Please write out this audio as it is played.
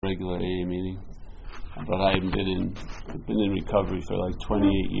regular AA meeting, but I've been in recovery for like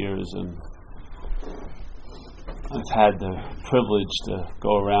 28 years, and I've had the privilege to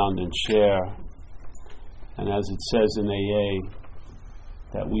go around and share. And as it says in AA,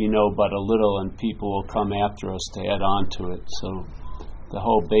 that we know but a little, and people will come after us to add on to it. So the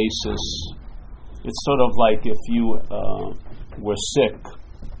whole basis, it's sort of like if you were sick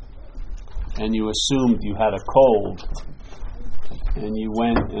and you assumed you had a cold, and you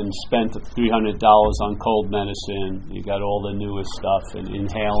went and spent $300 on cold medicine. You got all the newest stuff and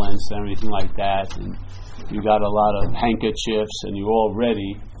inhalants and everything like that, and you got a lot of handkerchiefs, and you're all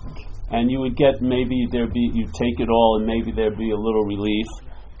ready. And you would get you'd take it all, and maybe there'd be a little relief,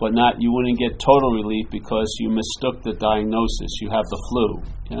 but you wouldn't get total relief because you mistook the diagnosis. You have the flu,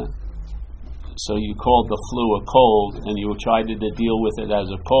 yeah. So you called the flu a cold, and you tried to deal with it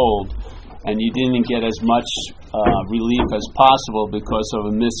as a cold, and you didn't get as much relief as possible because of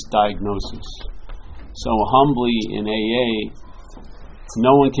a misdiagnosis. So humbly in AA,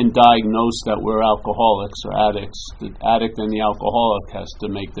 no one can diagnose that we're alcoholics or addicts. The addict and the alcoholic has to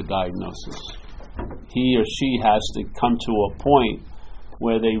make the diagnosis. He or she has to come to a point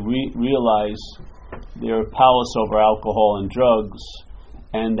where they realize they're powerless over alcohol and drugs,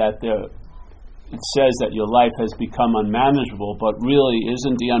 and that it says that your life has become unmanageable, but really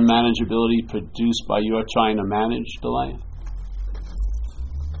isn't the unmanageability produced by your trying to manage the life?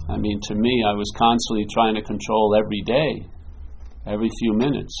 I mean, to me, I was constantly trying to control every day, every few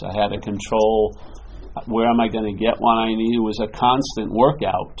minutes. I had to control where am I going to get what I need. It was a constant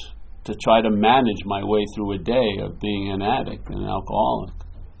workout to try to manage my way through a day of being an addict and an alcoholic.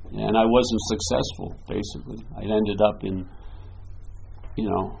 And I wasn't successful, basically. I ended up in,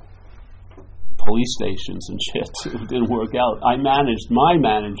 police stations and shit. It didn't work out. My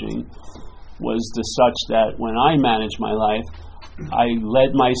managing was such that when I managed my life, I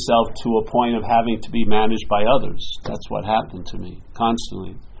led myself to a point of having to be managed by others. That's what happened to me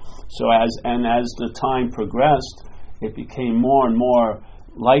constantly. So as the time progressed, it became more and more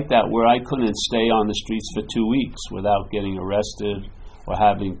like that, where I couldn't stay on the streets for 2 weeks without getting arrested or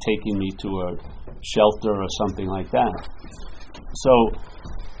taking me to a shelter or something like that. So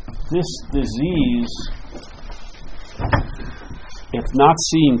this disease, if not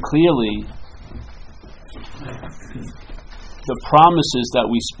seen clearly, the promises that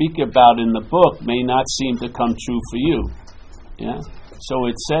we speak about in the book may not seem to come true for you. Yeah? So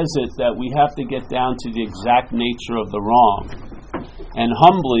it says that we have to get down to the exact nature of the wrong. And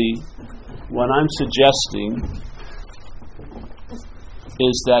humbly, what I'm suggesting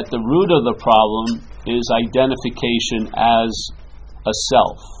is that the root of the problem is identification as a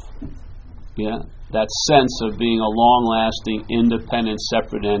self. Yeah, that sense of being a long-lasting, independent,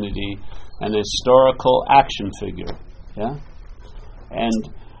 separate entity, an historical action figure. Yeah,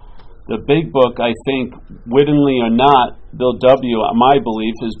 and the big book, I think, wittingly or not, Bill W. My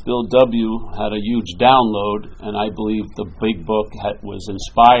belief is Bill W. had a huge download, and I believe the big book was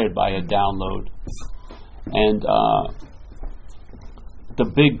inspired by a download. And the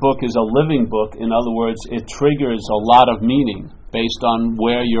big book is a living book. In other words, it triggers a lot of meaning based on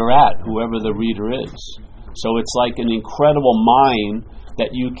where you're at, whoever the reader is. So it's like an incredible mine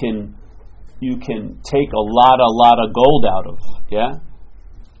that you can take a lot of gold out of. Yeah,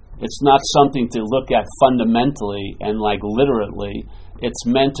 it's not something to look at fundamentally and like literally. It's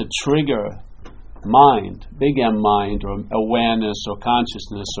meant to trigger mind, big M mind, or awareness, or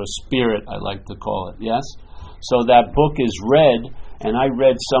consciousness, or spirit, I like to call it. Yes. So that book is read, and I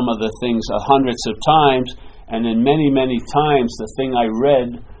read some of the things hundreds of times. And then many, many times, the thing I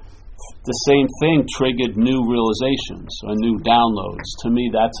read, the same thing triggered new realizations or new downloads. To me,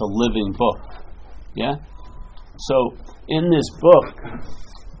 that's a living book. Yeah? So, in this book,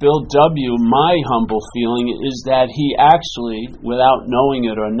 Bill W., my humble feeling is that he actually, without knowing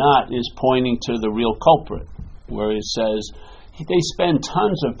it or not, is pointing to the real culprit, where it says, they spend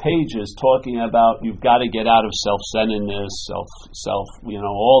tons of pages talking about you've got to get out of self-centeredness,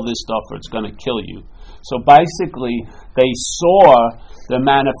 all this stuff, or it's going to kill you. So basically, they saw the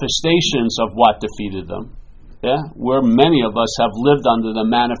manifestations of what defeated them. Yeah, where many of us have lived under the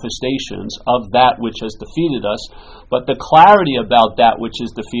manifestations of that which has defeated us, but the clarity about that which has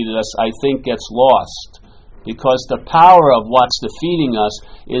defeated us, I think, gets lost, because the power of what's defeating us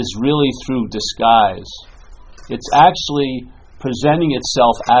is really through disguise. It's actually presenting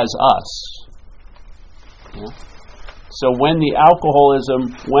itself as us. Yeah? So when the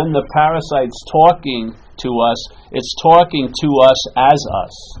alcoholism, when the parasite's talking to us, it's talking to us as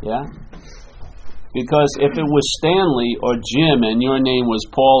us. Yeah. Because if it was Stanley or Jim and your name was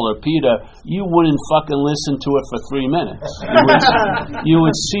Paul or Peter, you wouldn't fucking listen to it for 3 minutes. You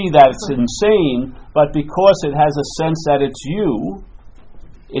would see that it's insane, but because it has a sense that it's you,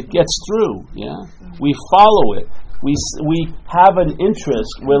 it gets through. Yeah, we follow it. We have an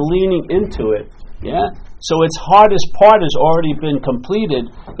interest. We're leaning into it. Yeah, so its hardest part has already been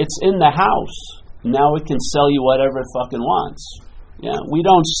completed. It's in the house. Now it can sell you whatever it fucking wants. Yeah, we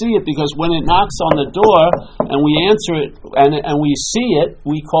don't see it because when it knocks on the door and we answer it and we see it,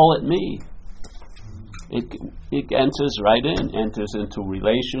 we call it me. It enters right in, enters into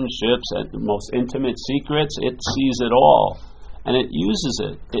relationships, and the most intimate secrets. It sees it all, and it uses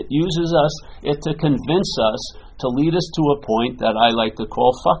it. It uses it to convince us, to lead us to a point that I like to call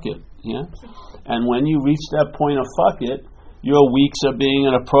fuck it. Yeah, and when you reach that point of fuck it, your weeks of being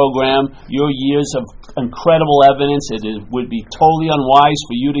in a program, your years of incredible evidence, would be totally unwise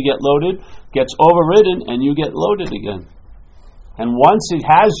for you to get loaded, gets overridden, and you get loaded again. And once it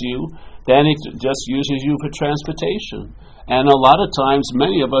has you, then it just uses you for transportation. And a lot of times,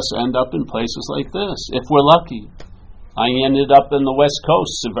 many of us end up in places like this, if we're lucky. I ended up in the West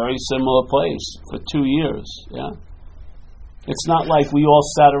Coast, a very similar place, for 2 years. Yeah, it's not like we all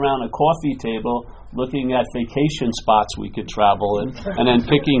sat around a coffee table looking at vacation spots we could travel in, and then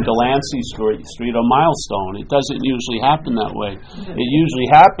picking Delancey Street or Milestone. It doesn't usually happen that way. It usually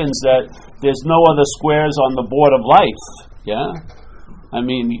happens that there's no other squares on the board of life. Yeah? I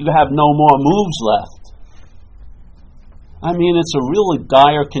mean, you have no more moves left. I mean, it's a really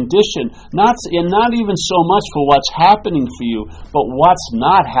dire condition. Not even so much for what's happening for you, but what's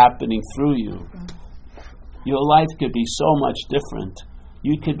not happening through you. Your life could be so much different.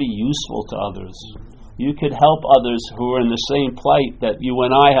 You could be useful to others. You could help others who are in the same plight that you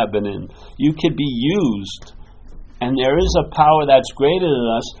and I have been in. You could be used. And there is a power that's greater than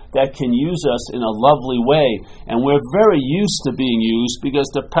us that can use us in a lovely way. And we're very used to being used because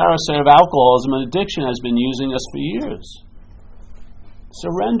the parasite of alcoholism and addiction has been using us for years.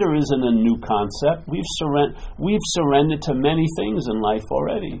 Surrender isn't a new concept. We've surrendered to many things in life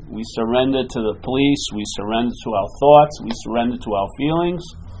already. We surrender to the police. We surrender to our thoughts. We surrender to our feelings.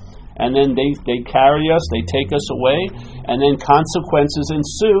 And then they carry us. They take us away. And then consequences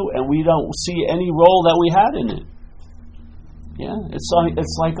ensue, and we don't see any role that we had in it. Yeah, it's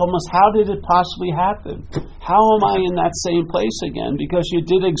like almost, how did it possibly happen? How am I in that same place again? Because you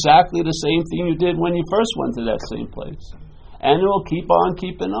did exactly the same thing you did when you first went to that same place. And it will keep on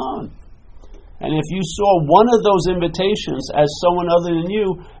keeping on. And if you saw one of those invitations as someone other than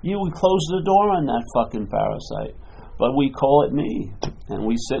you would close the door on that fucking parasite. But we call it me. And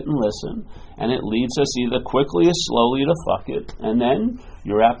we sit and listen. And it leads us either quickly or slowly to fuck it. And then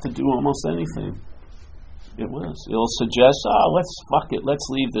you're apt to do almost anything. It'll suggest, let's fuck it. Let's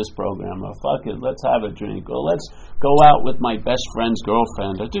leave this program. Or fuck it, let's have a drink. Or let's go out with my best friend's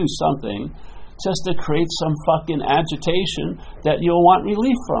girlfriend. Or do something. Just to create some fucking agitation that you'll want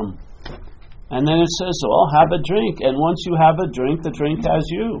relief from. And then it says, well, have a drink. And once you have a drink, the drink has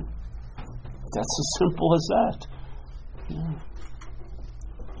you. That's as simple as that. Yeah.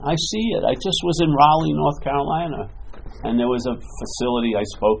 I see it. I just was in Raleigh, North Carolina. And there was a facility I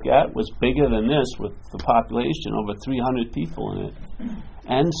spoke at, was bigger than this, with the population, over 300 people in it.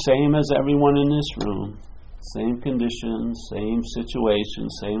 And same as everyone in this room. Same conditions, same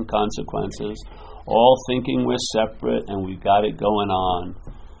situations, same consequences, all thinking we're separate and we've got it going on.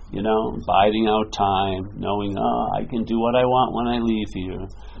 You know, biding our time, knowing, I can do what I want when I leave here.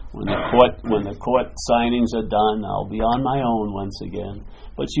 When the court signings are done, I'll be on my own once again.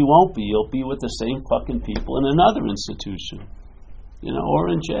 But you won't be. You'll be with the same fucking people in another institution, or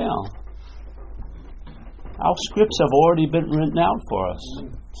in jail. Our scripts have already been written out for us.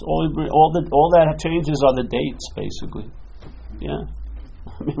 It's all that changes are the dates, basically. Yeah,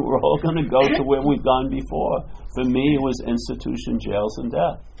 I mean, we're all going to go to where we've gone before. For me, it was institution, jails, and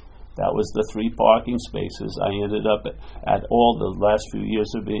death. That was the 3 parking spaces I ended up at all the last few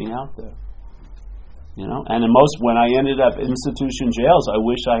years of being out there. And when I ended up institution jails, I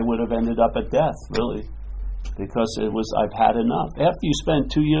wish I would have ended up at death, really. Because I've had enough. After you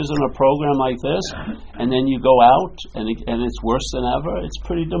spend 2 years in a program like this, and then you go out, and it's worse than ever, it's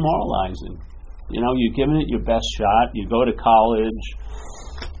pretty demoralizing. You're giving it your best shot. You go to college.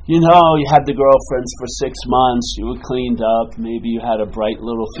 You had the girlfriends for 6 months. You were cleaned up. Maybe you had a bright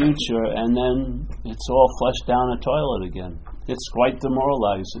little future, and then it's all flushed down a toilet again. It's quite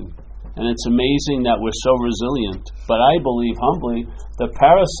demoralizing. And it's amazing that we're so resilient. But I believe humbly, the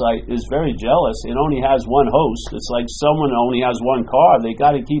parasite is very jealous. It only has one host. It's like someone only has one car. They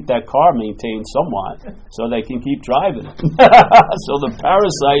got to keep that car maintained somewhat so they can keep driving it. So the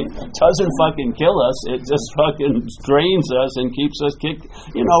parasite doesn't fucking kill us. It just fucking drains us and keeps us kicked.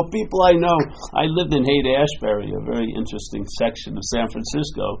 You know, people I know, I lived in Haight-Ashbury, a very interesting section of San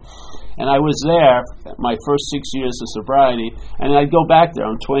Francisco. And I was there my first 6 years of sobriety, and I'd go back there.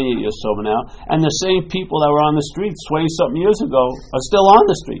 I'm 28 years sober now, and the same people that were on the streets 20-something years ago are still on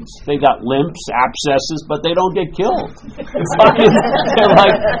the streets. They got limps, abscesses, but they don't get killed.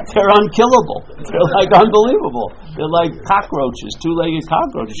 They're unkillable. They're like unbelievable. They're like cockroaches, two-legged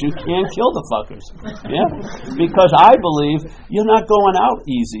cockroaches. You can't kill the fuckers. Yeah? Because I believe you're not going out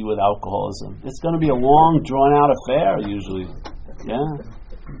easy with alcoholism. It's going to be a long, drawn-out affair usually. Yeah?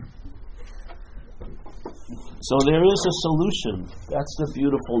 So there is a solution. That's the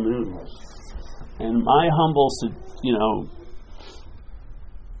beautiful news. And my humble,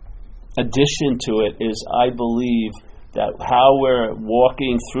 addition to it is I believe that how we're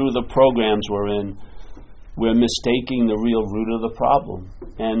walking through the programs we're in, we're mistaking the real root of the problem.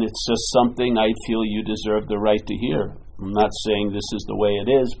 And it's just something I feel you deserve the right to hear. I'm not saying this is the way it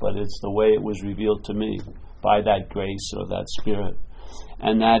is, but it's the way it was revealed to me by that grace or that spirit.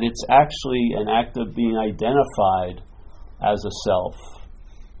 And that it's actually an act of being identified as a self.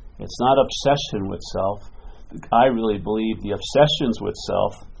 It's not obsession with self. I really believe the obsessions with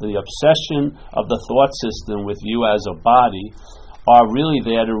self, the obsession of the thought system with you as a body, are really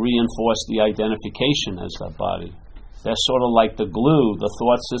there to reinforce the identification as a body. They're sort of like the glue the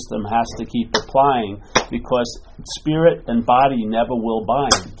thought system has to keep applying, because spirit and body never will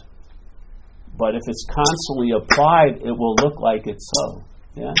bind. But if it's constantly applied, it will look like it's so.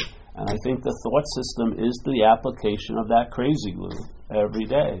 Yeah? And I think the thought system is the application of that crazy glue every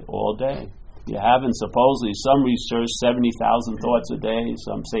day, all day. You're having supposedly some research 70,000 thoughts a day,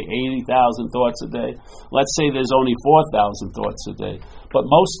 some say 80,000 thoughts a day. Let's say there's only 4,000 thoughts a day. But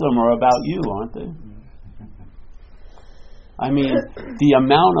most of them are about you, aren't they? I mean, the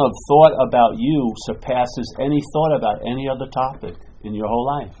amount of thought about you surpasses any thought about any other topic in your whole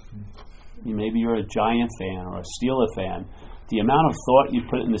life. Maybe you're a Giant fan or a Steeler fan. The amount of thought you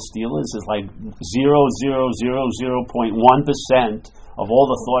put in the Steelers is like 0.1% of all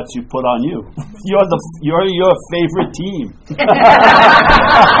the thoughts you put on you. You're your favorite team.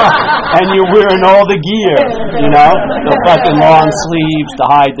 And you're wearing all the gear, the fucking long sleeves to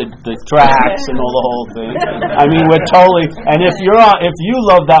hide the tracks and all the whole thing. I mean, we're totally, and if you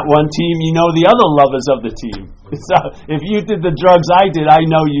love that one team, you know the other lovers of the team. So if you did the drugs I did, I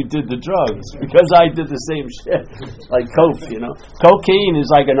know you did the drugs, because I did the same shit. Like coke, Cocaine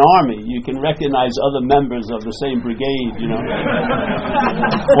is like an army. You can recognize other members of the same brigade,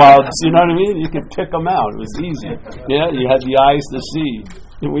 Well, you know what I mean? You could pick them out. It was easy. Yeah, you had the eyes to see.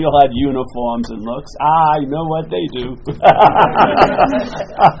 We all had uniforms and looks. I know what they do.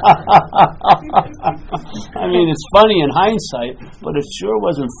 I mean, it's funny in hindsight, but it sure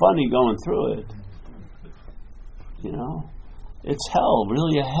wasn't funny going through it. It's hell,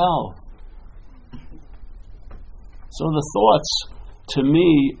 really a hell. So the thoughts, to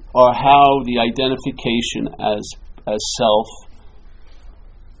me, are how the identification as self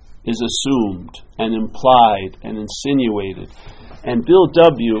is assumed and implied and insinuated. And Bill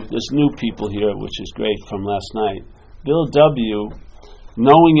W., there's new people here, which is great, from last night. Bill W.,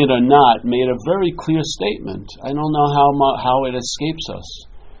 knowing it or not, made a very clear statement. I don't know how it escapes us.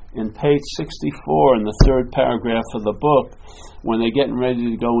 In page 64, in the third paragraph of the book, when they're getting ready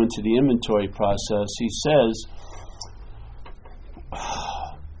to go into the inventory process, he says,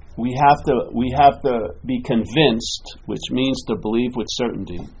 we have to be convinced, which means to believe with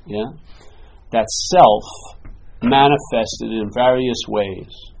certainty, that self, manifested in various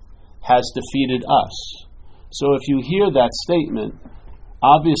ways, has defeated us. So if you hear that statement,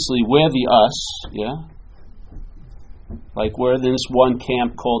 obviously we're the us, like we're in this one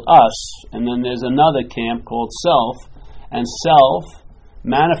camp called us, and then there's another camp called self, and self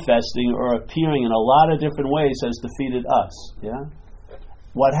manifesting or appearing in a lot of different ways has defeated us.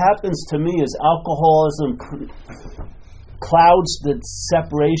 What happens to me is alcoholism clouds the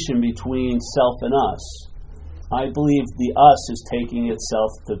separation between self and us. I believe the us is taking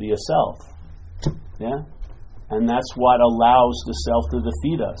itself to be a self. And that's what allows the self to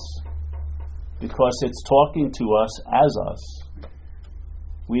defeat us, because it's talking to us as us.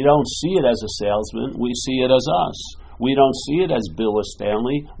 We don't see it as a salesman, we see it as us. We don't see it as Bill or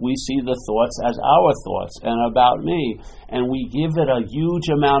Stanley, we see the thoughts as our thoughts and about me. And we give it a huge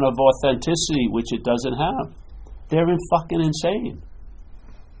amount of authenticity, which it doesn't have. They're fucking insane.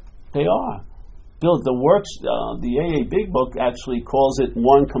 They are. Bill, the AA Big Book actually calls it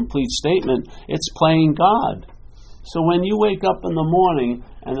one complete statement. It's playing God. So when you wake up in the morning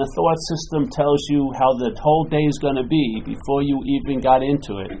and the thought system tells you how the whole day is going to be before you even got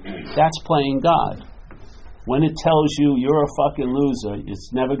into it, that's playing God. When it tells you you're a fucking loser,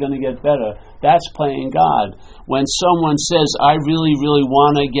 it's never going to get better, that's playing God. When someone says, I really, really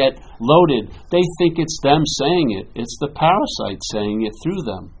want to get loaded, they think it's them saying it. It's the parasite saying it through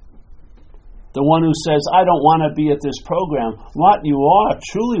them. The one who says, I don't want to be at this program, what you are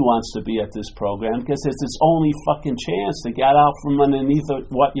truly wants to be at this program because it's its only fucking chance to get out from underneath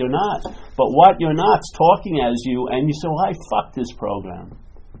what you're not. But what you're not's talking as you, and you say, well, I fuck this program.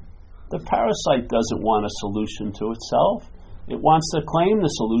 The parasite doesn't want a solution to itself. It wants to claim the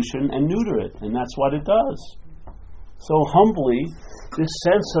solution and neuter it, and that's what it does. So humbly, this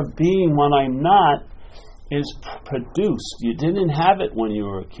sense of being what I'm not is produced. You didn't have it when you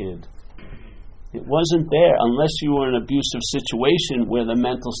were a kid. It wasn't there unless you were in an abusive situation where the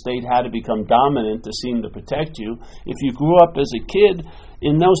mental state had to become dominant to seem to protect you. If you grew up as a kid,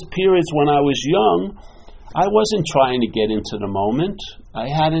 in those periods when I was young, I wasn't trying to get into the moment. I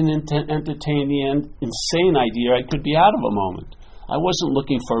hadn't entertained the insane idea I could be out of a moment. I wasn't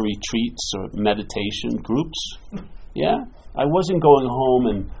looking for retreats or meditation groups. Yeah? I wasn't going home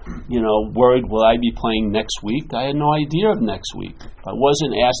and, worried, will I be playing next week? I had no idea of next week. I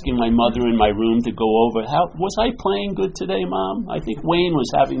wasn't asking my mother in my room to go over, was I playing good today, Mom? I think Wayne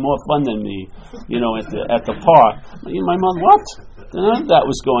was having more fun than me, at the park. My mother, what? None of that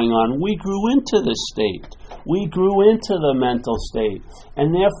was going on. We grew into this state. We grew into the mental state.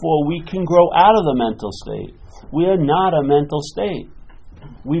 And therefore, we can grow out of the mental state. We are not a mental state.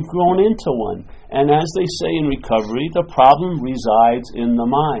 We've grown into one. And as they say in recovery, the problem resides in the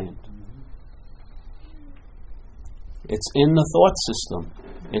mind. It's in the thought system.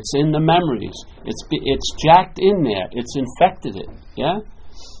 It's in the memories. It's jacked in there. It's infected it. Yeah?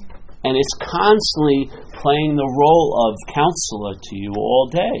 And it's constantly playing the role of counselor to you all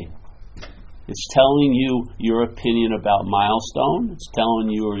day. It's telling you your opinion about Milestone. It's telling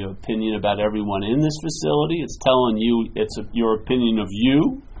you your opinion about everyone in this facility. It's telling you your opinion of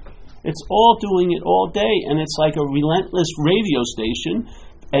you. It's all doing it all day, and it's like a relentless radio station,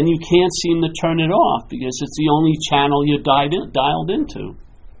 and you can't seem to turn it off because it's the only channel you're dialed into.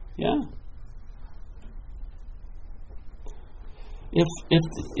 Yeah.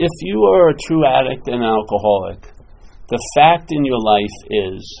 If you are a true addict and alcoholic, the fact in your life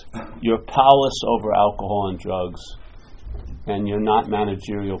is you're powerless over alcohol and drugs, and you're not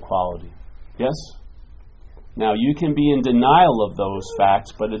managerial quality. Yes? Now, you can be in denial of those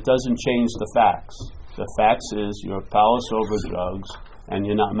facts, but it doesn't change the facts. The facts is you're powerless over drugs, and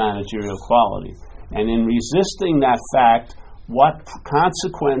you're not managerial quality. And in resisting that fact, what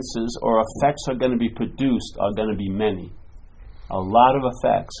consequences or effects are going to be produced are going to be many. A lot of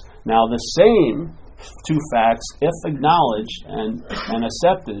effects. Now, the same two facts, if acknowledged and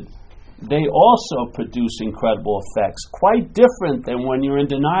accepted, they also produce incredible effects, quite different than when you're in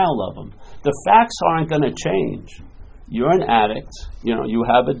denial of them. The facts aren't going to change. You're an addict, you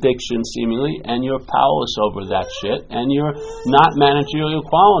have addiction seemingly, and you're powerless over that shit, and you're not managerial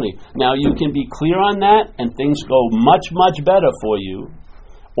quality. Now, you can be clear on that, and things go much, much better for you,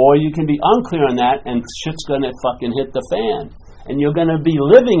 or you can be unclear on that, and shit's going to fucking hit the fan. And you're going to be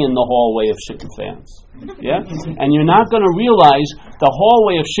living in the hallway of shit and fans. Yeah? And you're not going to realize the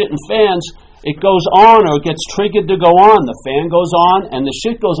hallway of shit and fans, it goes on or it gets triggered to go on. The fan goes on and the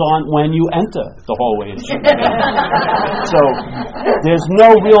shit goes on when you enter the hallway of shit and fans. So there's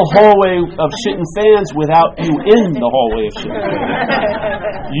no real hallway of shit and fans without you in the hallway of shit and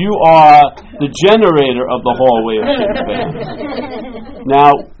fans. You are the generator of the hallway of shit and fans.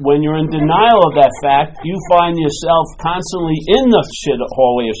 Now, when you're in denial of that fact, you find yourself constantly in the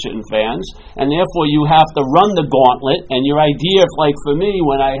hallway of shit and fans, and therefore you have to run the gauntlet. And your idea, like for me,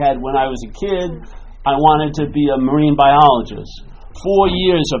 when I was a kid, I wanted to be a marine biologist. 4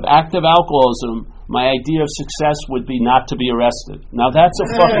 years of active alcoholism, my idea of success would be not to be arrested. Now that's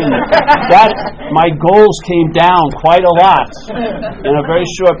my goals came down quite a lot in a very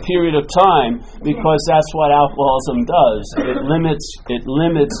short period of time because that's what alcoholism does. It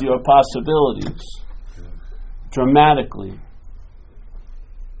limits your possibilities dramatically.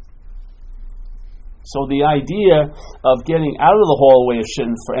 So the idea of getting out of the hallway of shit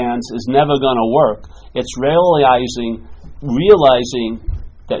and fans is never going to work. It's realizing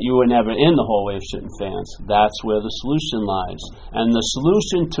that you were never in the hallway of shit and fans. That's where the solution lies. And the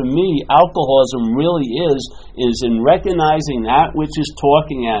solution to me, alcoholism really is in recognizing that which is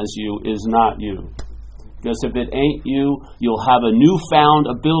talking as you is not you. Because if it ain't you, you'll have a newfound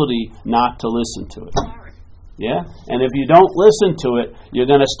ability not to listen to it. Yeah? And if you don't listen to it, you're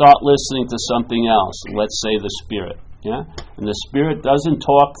going to start listening to something else. Let's say the Spirit. Yeah? And the Spirit doesn't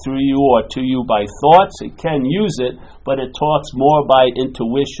talk through you or to you by thoughts. It can use it, but it talks more by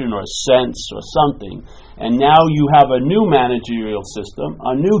intuition or sense or something. And now you have a new managerial system,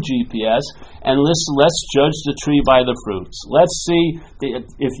 a new GPS, and let's judge the tree by the fruits. Let's see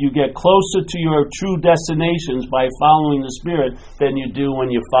if you get closer to your true destinations by following the Spirit than you do when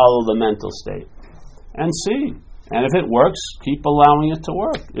you follow the mental state. And see. And if it works, keep allowing it to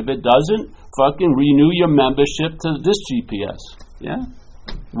work. If it doesn't, fucking renew your membership to this GPS. Yeah?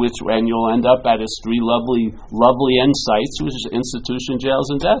 And you'll end up at its three lovely end sites, which is institution, jails,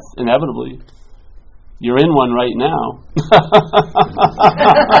 and death, inevitably. You're in one right now.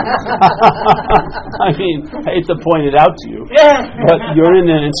 I mean, I hate to point it out to you, but you're in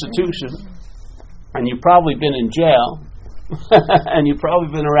an institution, and you've probably been in jail, and you've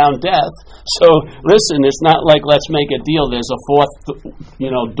probably been around death. So listen, it's not like let's make a deal. There's a fourth,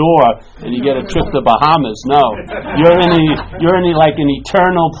 door, and you get a trip to Bahamas. No, you're in like an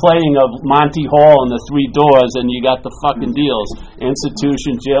eternal playing of Monty Hall and the Three Doors, and you got the fucking deals: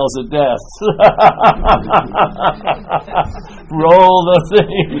 institution, jails, and death. Roll the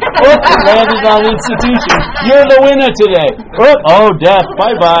thing. Landed on institution. You're the winner today. Oh, death.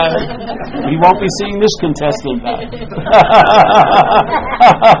 Bye bye. We won't be seeing this contestant back.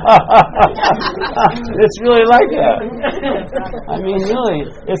 It's really like that. I mean, really,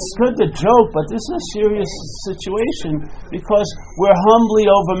 it's good to joke, but this is a serious situation because we're humbly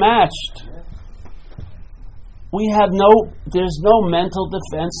overmatched. There's no mental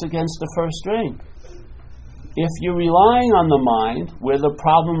defense against the first string. If you're relying on the mind, where the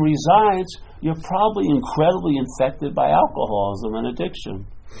problem resides, you're probably incredibly infected by alcoholism and addiction.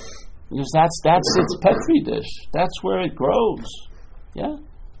 Because that's its petri dish. That's where it grows. Yeah?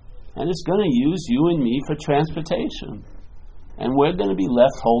 And it's going to use you and me for transportation. And we're going to be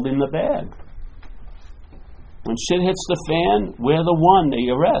left holding the bag. When shit hits the fan, we're the one they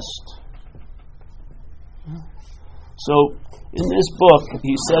arrest. So, in this book,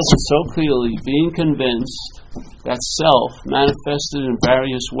 he says it so clearly, being convinced that self, manifested in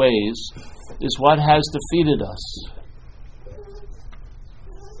various ways, is what has defeated us.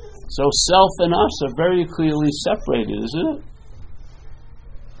 So self and us are very clearly separated, isn't it?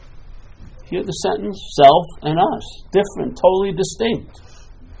 Hear the sentence? Self and us. Different, totally distinct.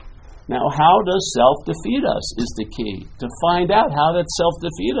 Now, how does self defeat us is the key. To find out how that self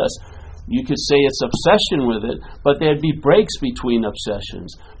defeat us. You could say it's obsession with it, but there'd be breaks between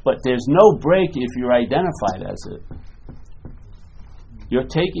obsessions. But there's no break if you're identified as it. You're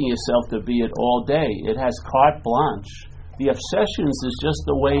taking yourself to be it all day. It has carte blanche. The obsessions is just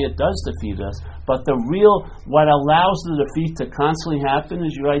the way it does defeat us. But what allows the defeat to constantly happen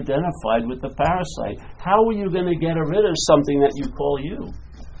is you're identified with the parasite. How are you going to get rid of something that you call you?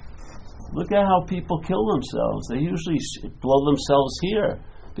 Look at how people kill themselves. They usually blow themselves here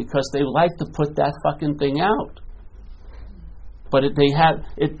because they like to put that fucking thing out. But they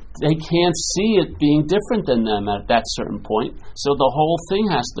can't see it being different than them at that certain point. So the whole thing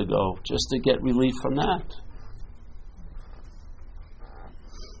has to go just to get relief from that.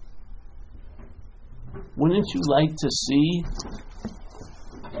 Wouldn't you like to see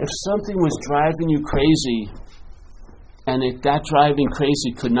if something was driving you crazy and that driving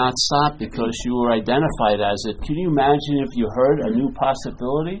crazy could not stop because you were identified as it? Can you imagine if you heard a new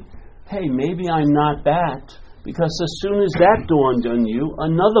possibility? Hey, maybe I'm not that. Because as soon as that dawned on you,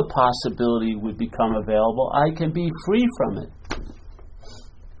 another possibility would become available. I can be free from it.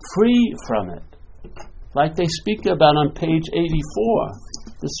 Free from it. Like they speak about on page 84.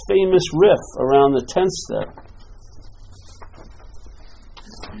 This famous riff around the 10th step.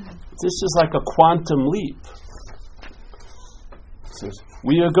 This is like a quantum leap. It says,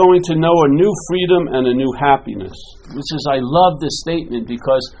 we are going to know a new freedom and a new happiness. I love this statement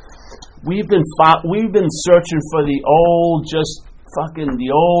because we've been searching for the old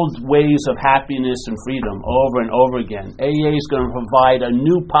ways of happiness and freedom over and over again. AA is going to provide a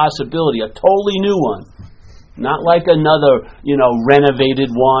new possibility, a totally new one. Not like another,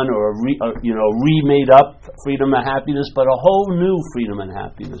 renovated one or remade up freedom and happiness, but a whole new freedom and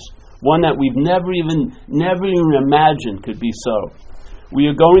happiness. One that we've never even imagined could be so. We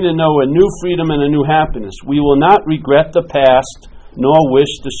are going to know a new freedom and a new happiness. We will not regret the past, nor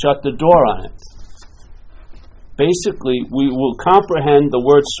wish to shut the door on it. Basically, we will comprehend the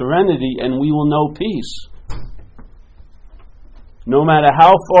word serenity and we will know peace. No matter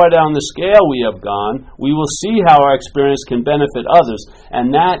how far down the scale we have gone, we will see how our experience can benefit others. And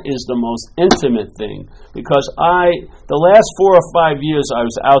that is the most intimate thing. Because the last 4 or 5 years I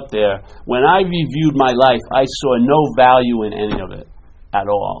was out there, when I reviewed my life, I saw no value in any of it at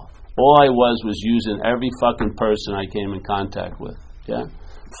all. All I was using every fucking person I came in contact with. Yeah?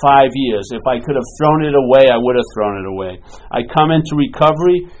 5 years. If I could have thrown it away, I would have thrown it away. I come into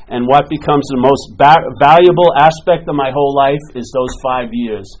recovery, and what becomes the most valuable aspect of my whole life is those 5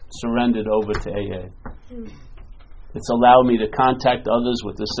 years surrendered over to AA. It's allowed me to contact others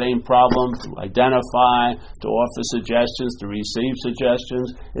with the same problem, to identify, to offer suggestions, to receive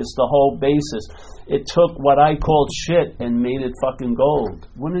suggestions. It's the whole basis. It took what I called shit and made it fucking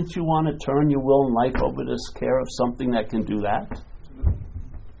gold. Wouldn't you want to turn your will and life over to the care of something that can do that?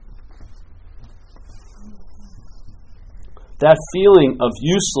 That feeling of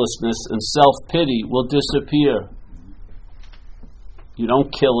uselessness and self-pity will disappear. You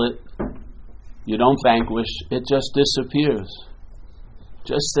don't kill it. You don't vanquish. It just disappears.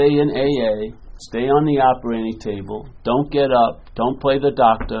 Just stay in AA. Stay on the operating table. Don't get up. Don't play the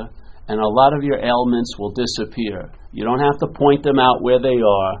doctor. And a lot of your ailments will disappear. You don't have to point them out where they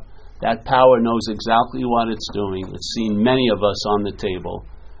are. That power knows exactly what it's doing. It's seen many of us on the table.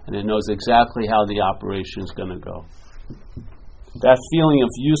 And it knows exactly how the operation is going to go. That feeling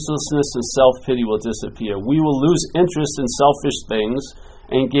of uselessness and self-pity will disappear. We will lose interest in selfish things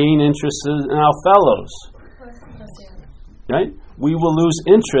and gain interest in our fellows. Right? We will lose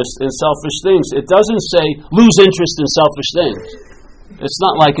interest in selfish things. It doesn't say lose interest in selfish things. It's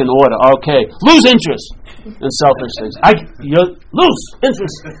not like an order. Okay, lose interest in selfish things. You lose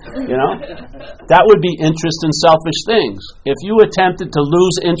interest. You know, that would be interest in selfish things. If you attempted to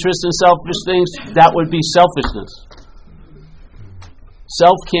lose interest in selfish things, that would be selfishness.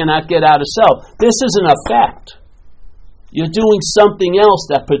 Self cannot get out of self. This is an effect. You're doing something else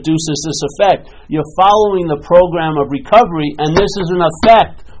that produces this effect. You're following the program of recovery, and this is an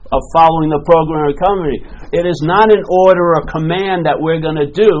effect of following the program of recovery. It is not an order or command that we're going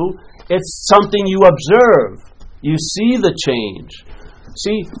to do. It's something you observe. You see the change.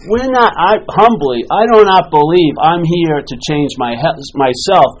 See, I do not believe I'm here to change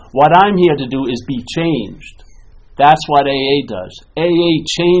myself. What I'm here to do is be changed. That's what AA does. AA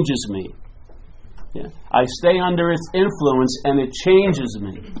changes me. Yeah? I stay under its influence and it changes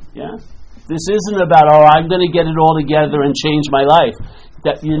me. Yeah? This isn't about, I'm going to get it all together and change my life.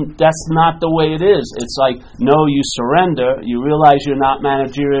 That's not the way it is. It's like, no, you surrender, you realize you're not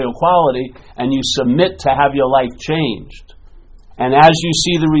managerial quality, and you submit to have your life changed. And as you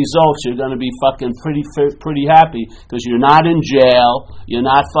see the results, you're going to be fucking pretty happy because you're not in jail, you're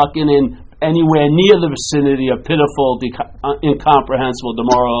not fucking in anywhere near the vicinity of pitiful, incomprehensible,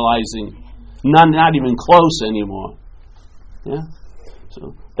 demoralizing, not even close anymore. Yeah?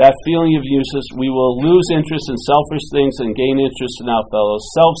 So that feeling of useless, we will lose interest in selfish things and gain interest in our fellows.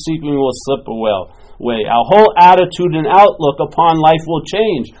 Self-seeking will slip away. Our whole attitude and outlook upon life will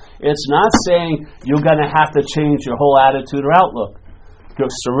change. It's not saying you're going to have to change your whole attitude or outlook.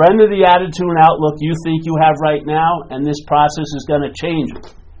 Surrender the attitude and outlook you think you have right now, and this process is going to change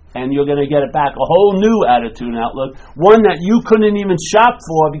it. And you're going to get it back, a whole new attitude and outlook, one that you couldn't even shop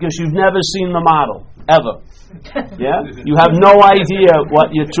for because you've never seen the model, ever. Yeah? You have no idea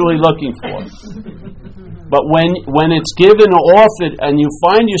what you're truly looking for. But when it's given or offered and you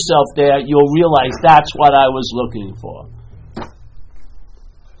find yourself there, you'll realize that's what I was looking for.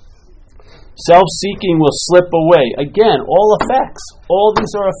 Self-seeking will slip away. Again, all effects. All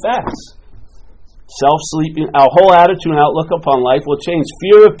these are effects. Self-sleeping, our whole attitude and outlook upon life will change.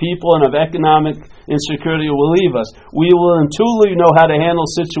 Fear of people and of economic insecurity will leave us. We will intuitively know how to handle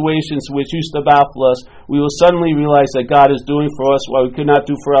situations which used to baffle us. We will suddenly realize that God is doing for us what we could not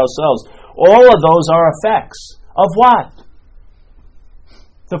do for ourselves. All of those are effects of what?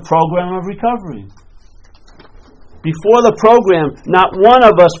 The program of recovery. Before the program, not one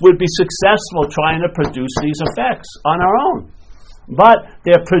of us would be successful trying to produce these effects on our own. But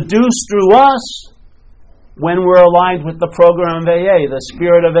they're produced through us when we're aligned with the program of AA, the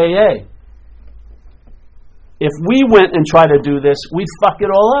spirit of AA. If we went and tried to do this, we'd fuck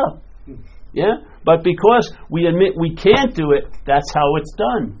it all up. Yeah? But because we admit we can't do it, that's how it's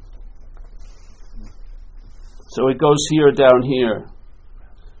done. So it goes here, down here.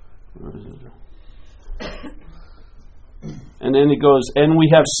 And then it goes, and we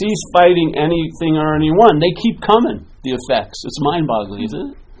have ceased fighting anything or anyone. They keep coming, the effects. It's mind-boggling,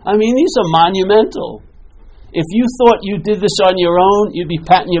 isn't it? I mean, these are monumental. If you thought you did this on your own, you'd be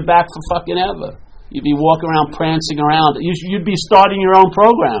patting your back for fucking ever. You'd be walking around, prancing around. You'd be starting your own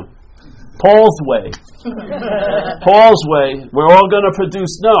program. Paul's way. Paul's way, we're all going to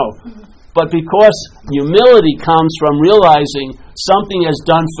produce. No. But because humility comes from realizing something has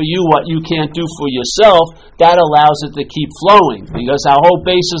done for you what you can't do for yourself, that allows it to keep flowing. Because our whole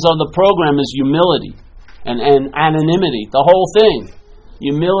basis of the program is humility and anonymity, the whole thing.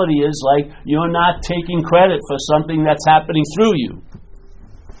 Humility is like you're not taking credit for something that's happening through you.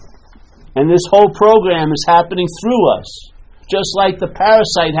 And this whole program is happening through us. Just like the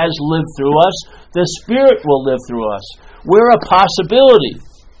parasite has lived through us, the spirit will live through us. We're a possibility.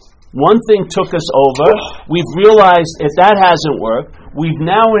 One thing took us over. We've realized if that hasn't worked, we've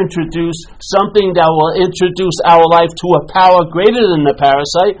now introduced something that will introduce our life to a power greater than the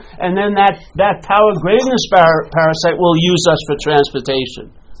parasite, and then that power greater than the parasite will use us for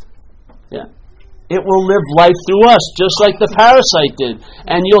transportation. Yeah. It will live life through us, just like the parasite did.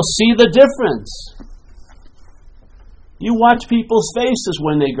 And you'll see the difference. You watch people's faces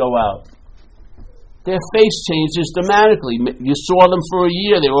when they go out. Their face changes dramatically. You saw them for a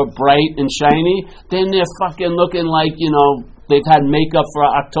year, they were bright and shiny. Then they're fucking looking like, they've had makeup for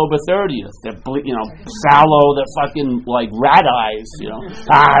October 30th. They're, sallow, they're fucking like rat eyes,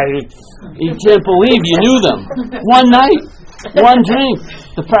 You can't believe you knew them. One night, one drink.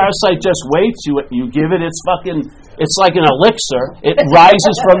 The parasite just waits, you give it it's like an elixir. It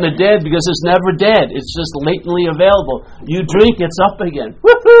rises from the dead because it's never dead. It's just latently available. You drink, it's up again.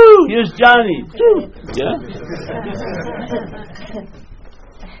 Woohoo! Here's Johnny. Yeah?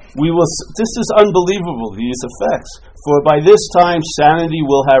 This is unbelievable, these effects. For by this time, sanity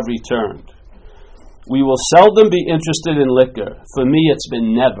will have returned. We will seldom be interested in liquor. For me, it's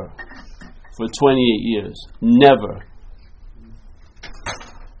been never. For 28 years. Never.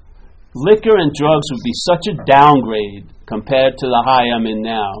 Liquor and drugs would be such a downgrade compared to the high I'm in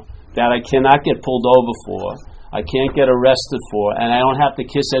now that I cannot get pulled over for, I can't get arrested for, and I don't have to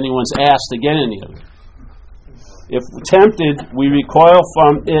kiss anyone's ass to get any of it. If tempted, we recoil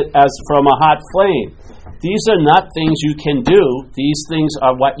from it as from a hot flame. These are not things you can do. These things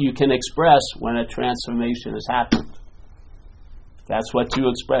are what you can express when a transformation has happened. That's what you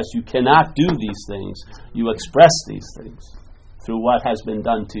express. You cannot do these things. You express these things through what has been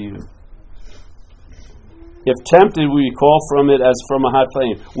done to you. If tempted, we recoil from it as from a hot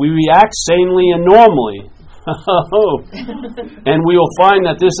flame. We react sanely and normally. And we will find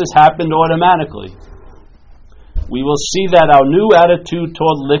that this has happened automatically. We will see that our new attitude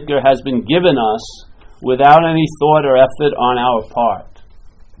toward liquor has been given us without any thought or effort on our part.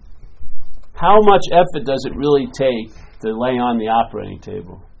 How much effort does it really take to lay on the operating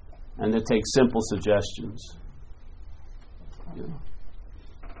table and to take simple suggestions?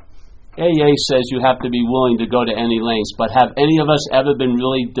 AA says you have to be willing to go to any lengths, but have any of us ever been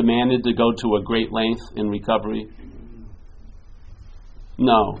really demanded to go to a great length in recovery?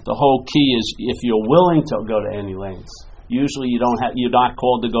 No. The whole key is if you're willing to go to any lengths. Usually you're not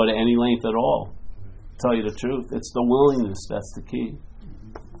called to go to any length at all. To tell you the truth, it's the willingness that's the key.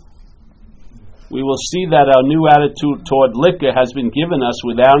 We will see that our new attitude toward liquor has been given us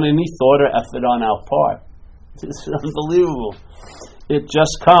without any thought or effort on our part. It's unbelievable. It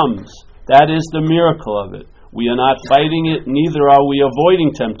just comes. That is the miracle of it. We are not fighting it, neither are we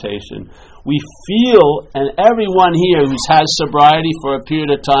avoiding temptation. We feel, and everyone here who's had sobriety for a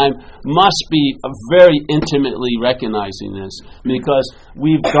period of time must be very intimately recognizing this, because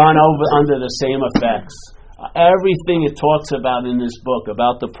we've gone over under the same effects. Everything it talks about in this book,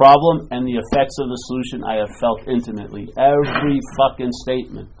 about the problem and the effects of the solution, I have felt intimately. Every fucking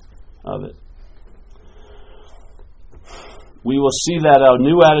statement of it. We will see that our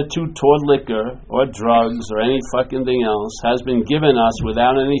new attitude toward liquor or drugs or any fucking thing else has been given us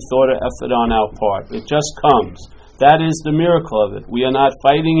without any thought or effort on our part. It just comes. That is the miracle of it. We are not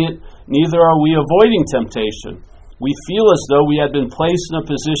fighting it, neither are we avoiding temptation. We feel as though we had been placed in a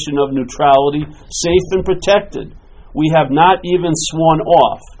position of neutrality, safe and protected. We have not even sworn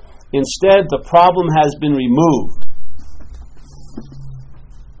off. Instead, the problem has been removed.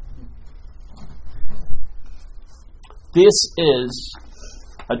 This is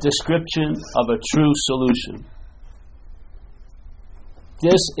a description of a true solution.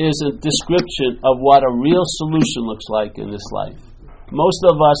 This is a description of what a real solution looks like in this life. Most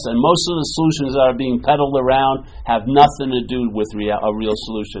of us and most of the solutions that are being peddled around have nothing to do with a real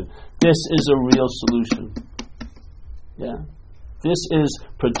solution. This is a real solution. Yeah. This is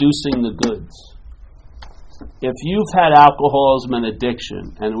producing the goods. If you've had alcoholism and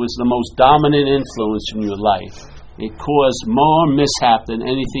addiction and it was the most dominant influence in your life, it caused more mishap than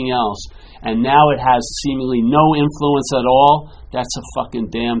anything else, and now it has seemingly no influence at all, that's a fucking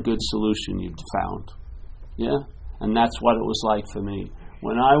damn good solution you've found. Yeah? And that's what it was like for me.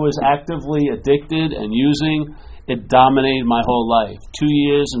 When I was actively addicted and using, it dominated my whole life. 2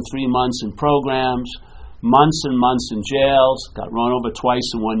 years and 3 months in programs, months and months in jails, got run over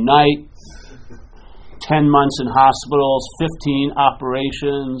twice in one night, 10 months in hospitals, 15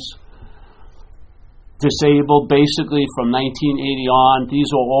 operations, disabled basically from 1980 on.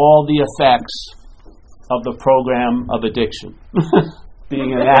 These are all the effects of the program of addiction.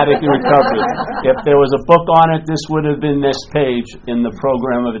 Being an addict in recovery. If there was a book on it, this would have been this page in the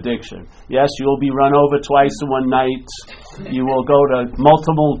program of addiction. Yes, you will be run over twice in one night. You will go to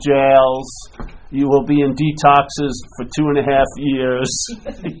multiple jails. You will be in detoxes for 2.5 years.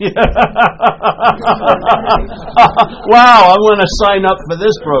 Wow, I want to sign up for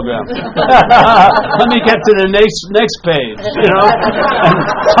this program. Let me get to the next page. And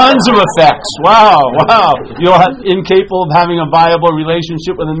tons of effects. Wow. You're incapable of having a viable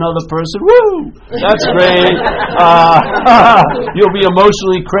relationship with another person. Woo! That's great. You'll be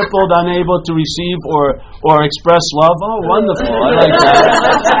emotionally crippled, unable to receive or express love. Oh, wonderful. I like that.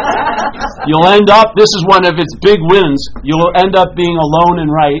 You'll end up, this is one of its big wins, you'll end up being alone and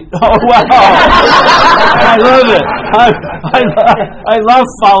right. Oh, wow. I love it. I love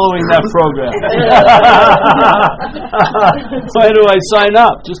following that program. Why do I sign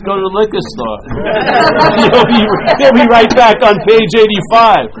up? Just go to the liquor store. You'll be right back on page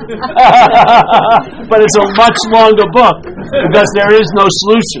 85. But it's a much longer book because there is no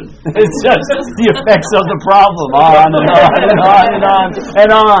solution. It's just the effects of the problem on and on and on and on and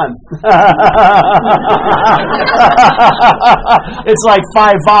on. It's like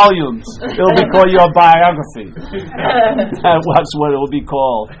 5 volumes. It'll be called your biography. That's what it will be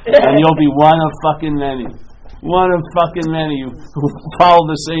called. And you'll be one of fucking many. One of fucking many who follow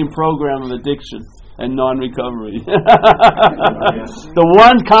the same program of addiction and non-recovery. The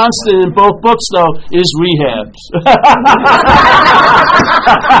one constant in both books, though, is rehabs.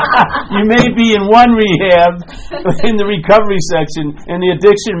 You may be in one rehab in the recovery section, and the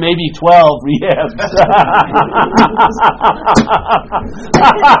addiction may be 12 rehabs.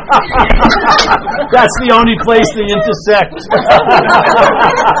 That's the only place they intersect.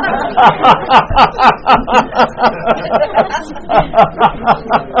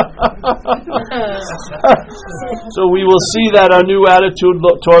 So we will see that our new attitude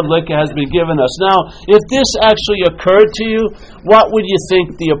toward liquor has been given us. Now, if this actually occurred to you, what would you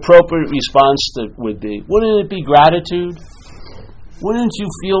think the appropriate response would be? Wouldn't it be gratitude? Wouldn't you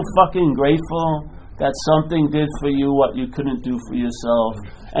feel fucking grateful that something did for you what you couldn't do for yourself?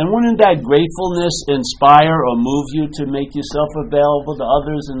 And wouldn't that gratefulness inspire or move you to make yourself available to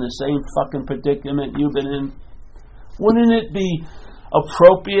others in the same fucking predicament you've been in? Wouldn't it be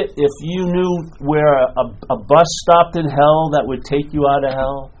appropriate if you knew where a bus stopped in hell that would take you out of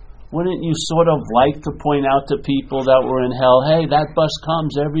hell? Wouldn't you sort of like to point out to people that were in hell, hey, that bus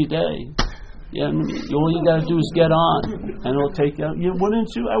comes every day. Yeah, all you got to do is get on, and it'll take you out.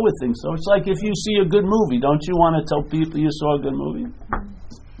 Wouldn't you? I would think so. It's like if you see a good movie, don't you want to tell people you saw a good movie? I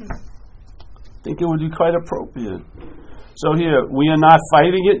think it would be quite appropriate. So here, we are not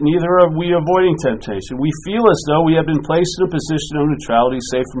fighting it, neither are we avoiding temptation. We feel as though we have been placed in a position of neutrality,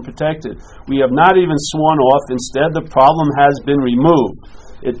 safe and protected. We have not even sworn off. Instead, the problem has been removed.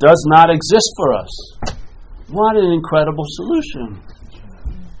 It does not exist for us. What an incredible solution.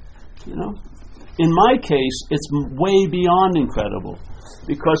 In my case, it's way beyond incredible.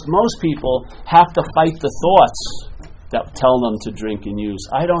 Because most people have to fight the thoughts that tell them to drink and use.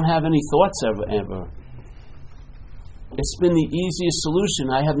 I don't have any thoughts ever. It's been the easiest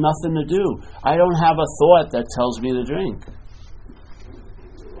solution. I have nothing to do. I don't have a thought that tells me to drink.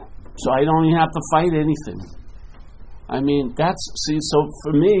 So I don't even have to fight anything. I mean, so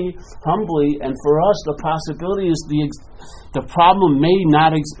for me, humbly, and for us, the possibility is the problem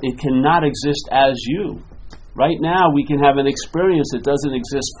it cannot exist as you. Right now, we can have an experience that doesn't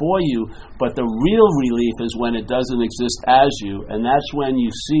exist for you, but the real relief is when it doesn't exist as you, and that's when you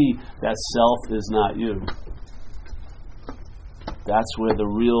see that self is not you. That's where the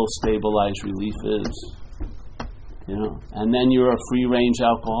real stabilized relief is. And then you're a free-range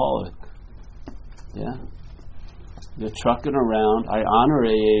alcoholic. Yeah? You're trucking around. I honor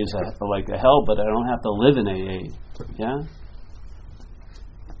AAs like a hell, but I don't have to live in AA. Yeah?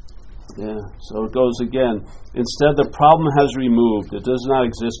 Yeah. So it goes again. Instead, the problem has removed. It does not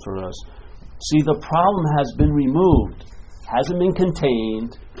exist for us. See, the problem has been removed. Hasn't been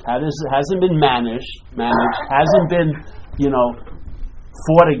contained. Hasn't been managed. Hasn't been,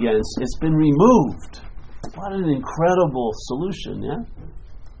 fought against. It's been removed. What an incredible solution, yeah?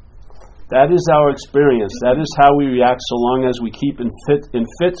 That is our experience. That is how we react so long as we keep in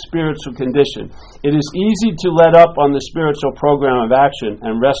fit spiritual condition. It is easy to let up on the spiritual program of action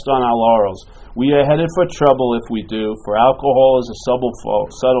and rest on our laurels. We are headed for trouble if we do, for alcohol is a subtle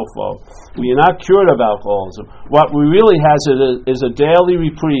foe. We are not cured of alcoholism. What we really has is a daily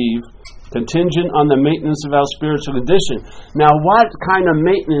reprieve contingent on the maintenance of our spiritual condition. Now, what kind of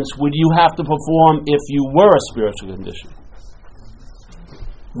maintenance would you have to perform if you were a spiritual condition?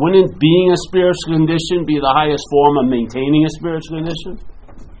 Wouldn't being a spiritual condition be the highest form of maintaining a spiritual condition?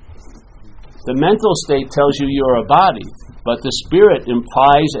 The mental state tells you you're a body, but the spirit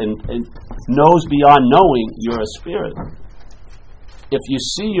implies and knows beyond knowing you're a spirit. If you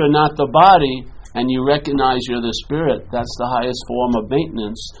see you're not the body and you recognize you're the spirit, that's the highest form of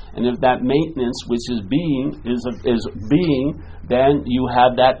maintenance. And if that maintenance, which is being, is being, then you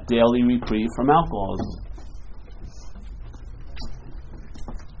have that daily reprieve from alcoholism.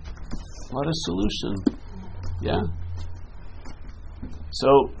 What a solution. Yeah?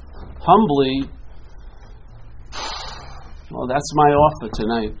 So, humbly, well, that's my offer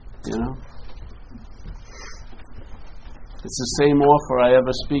tonight, you know. It's the same offer I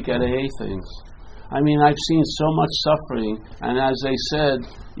ever speak at AA things. I mean, I've seen so much suffering, and as they said,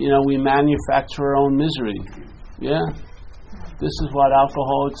 you know, we manufacture our own misery. Yeah? This is what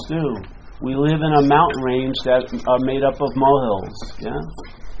alcoholics do. We live in a mountain range that are made up of molehills. Yeah?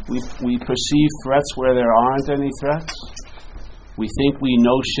 We perceive threats where there aren't any threats. We think we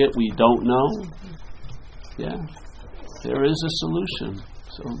know shit we don't know. Yeah. There is a solution.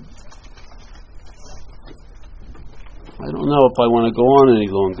 So I don't know if I want to go on any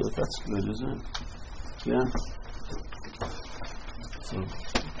longer. That's good, isn't it? Yeah. So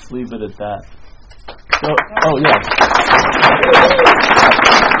let's leave it at that. So, oh yeah.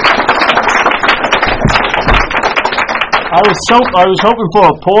 I was hoping for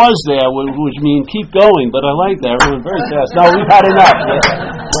a pause there, which means keep going, but I like that. It was very fast. No, we've had enough.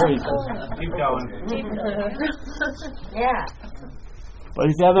 Very fast. Keep going. Yeah. But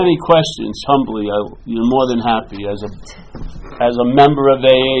if you have any questions, humbly, you're more than happy as a member of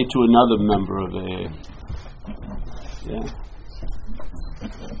AA to another member of AA. Yeah.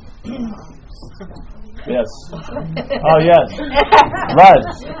 Yes. Oh, yes. Bud,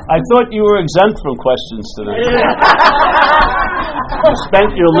 I thought you were exempt from questions tonight. You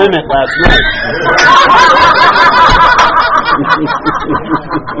spent your limit last night.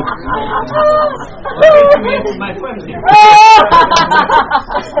 My friend here.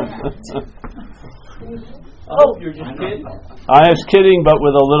 Oh, you're just kidding? I was kidding, but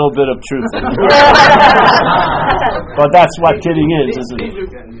with a little bit of truth in it. But that's what kidding is, isn't it? These are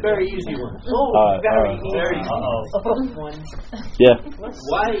very easy ones. oh, very easy. Very easy. Ones. Yeah.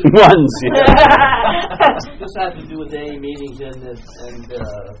 Why? Ones, yeah. This has to do with AA meetings and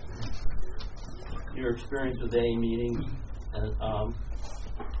your experience with AA meetings. And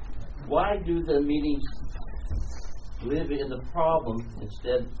why do the meetings live in the problem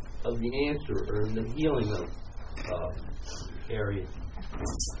instead of the answer or the healing of areas?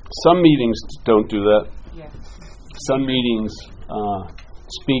 Some meetings don't do that. Yeah. Some meetings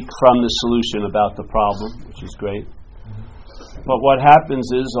speak from the solution about the problem, which is great. But what happens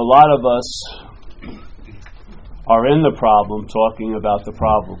is a lot of us are in the problem talking about the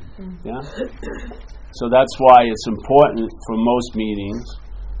problem. Yeah? So that's why it's important for most meetings,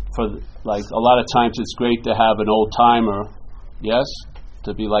 like a lot of times it's great to have an old timer, yes,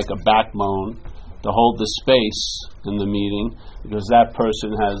 to be like a backbone, to hold the space in the meeting, because that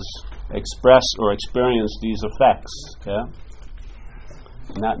person has expressed or experienced these effects, yeah?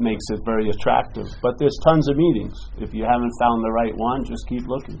 And that makes it very attractive. But there's tons of meetings. If you haven't found the right one, just keep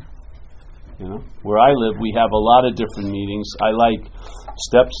looking. You know, where I live, we have a lot of different meetings. I like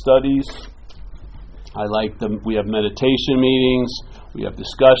step studies. I like them. We have meditation meetings. We have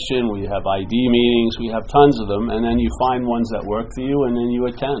discussion. We have ID meetings. We have tons of them. And then you find ones that work for you, and then you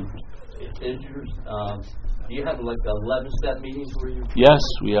attend. Do you have like 11-step meetings where you? Yes,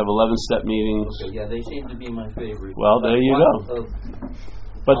 we have 11-step meetings. Okay, yeah, they seem to be my favorite. Well, there you go.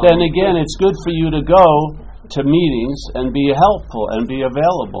 But then again, it's good for you to go to meetings and be helpful and be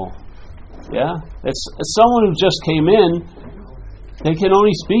available. Yeah? It's someone who just came in, they can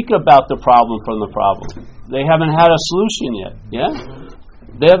only speak about the problem from the problem. They haven't had a solution yet. Yeah?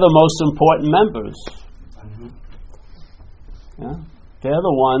 They're the most important members. Yeah? They're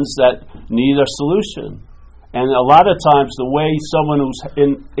the ones that need a solution. And a lot of times the way someone who's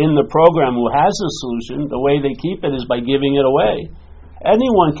in the program who has a solution, the way they keep it is by giving it away.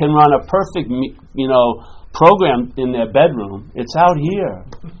 Anyone can run a perfect, program in their bedroom. It's out here,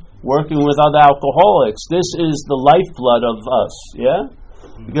 working with other alcoholics. This is the lifeblood of us, yeah?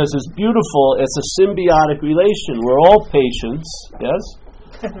 Because it's beautiful, it's a symbiotic relation. We're all patients, yes?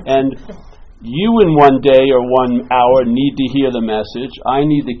 And you in one day or 1 hour need to hear the message, I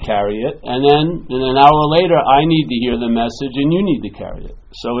need to carry it, and then in an hour later I need to hear the message and you need to carry it.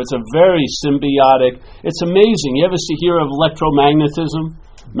 So it's a very symbiotic, it's amazing. You ever hear of electromagnetism?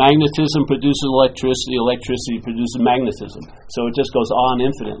 Magnetism produces electricity, electricity produces magnetism. So it just goes on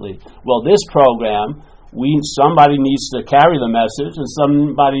infinitely. Well, this program, somebody needs to carry the message and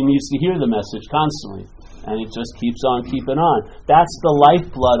somebody needs to hear the message constantly. And it just keeps on keeping on. That's the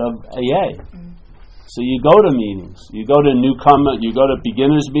lifeblood of AA. So you go to meetings, you go to newcomer, you go to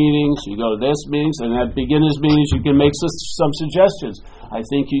beginners meetings, you go to this meetings, and at beginners meetings you can make some suggestions. I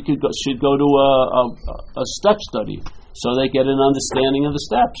think you should go to a step study so they get an understanding of the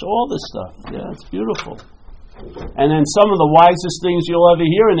steps, all this stuff. Yeah, it's beautiful. And then some of the wisest things you'll ever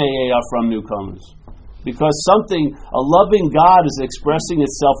hear in AA are from newcomers. Because a loving God is expressing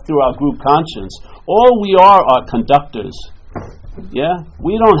itself through our group conscience. All we are conductors. Yeah?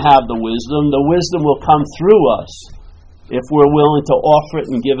 We don't have the wisdom. The wisdom will come through us if we're willing to offer it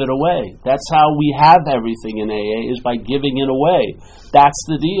and give it away. That's how we have everything in AA, is by giving it away. That's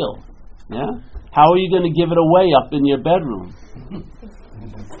the deal. Yeah? How are you going to give it away up in your bedroom?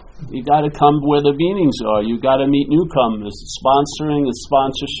 You got to come where the meetings are. You got to meet newcomers. Sponsoring and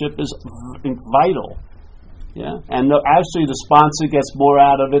sponsorship is vital. Yeah, and actually the sponsor gets more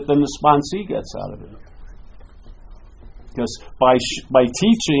out of it than the sponsee gets out of it. Because by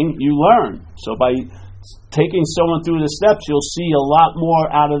teaching, you learn. So by taking someone through the steps, you'll see a lot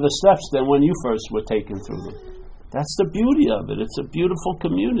more out of the steps than when you first were taken through them. That's the beauty of it. It's a beautiful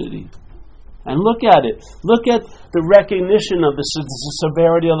community. And look at it. Look at the recognition of the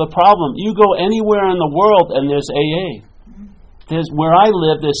severity of the problem. You go anywhere in the world and there's AA. Where I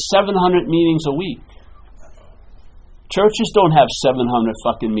live, there's 700 meetings a week. Churches don't have 700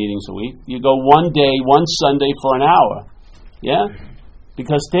 fucking meetings a week. You go one day, one Sunday for an hour. Yeah?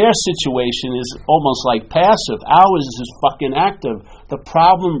 Because their situation is almost like passive. Ours is fucking active. The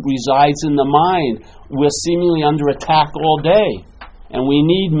problem resides in the mind. We're seemingly under attack all day. And we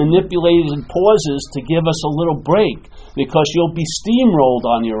need manipulated pauses to give us a little break. Because you'll be steamrolled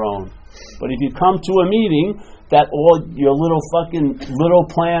on your own. But if you come to a meeting, that all your little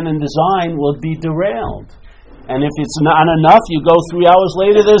plan and design will be derailed. And if it's not enough, you go 3 hours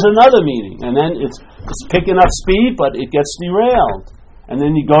later, there's another meeting. And then it's picking up speed, but it gets derailed. And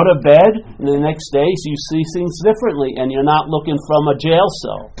then you go to bed, and the next day you see things differently, and you're not looking from a jail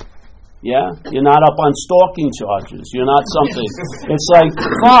cell. Yeah? You're not up on stalking charges. You're not something. It's like,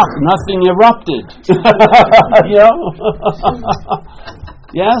 fuck, nothing erupted. You know?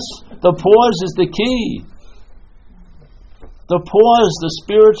 Yes? The pause is the key. The pause, the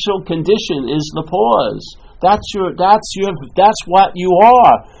spiritual condition is the pause. That's what you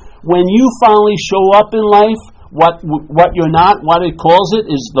are. When you finally show up in life, what you're not, what it calls it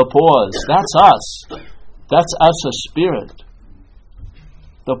is the pause. That's us. That's us as spirit.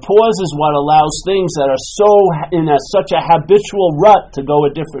 The pause is what allows things that are in such a habitual rut to go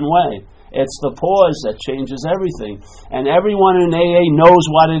a different way. It's the pause that changes everything. And everyone in AA knows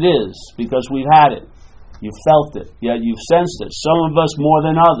what it is because we've had it. You've felt it. Yeah, you've sensed it. Some of us more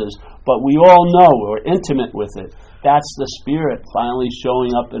than others. But we all know, we're intimate with it. That's the spirit finally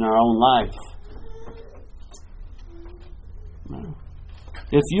showing up in our own life.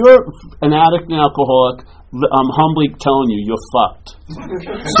 If you're an addict and alcoholic, I'm humbly telling you, you're fucked.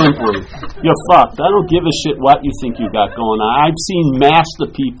 Simply. You're fucked. I don't give a shit what you think you got going on. I've seen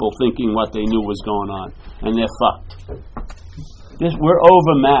master people thinking what they knew was going on, and they're fucked. We're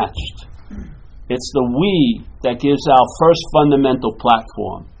overmatched. It's the we that gives our first fundamental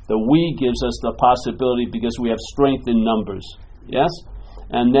platform. The we gives us the possibility because we have strength in numbers. Yes?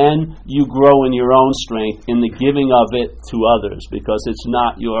 And then you grow in your own strength in the giving of it to others because it's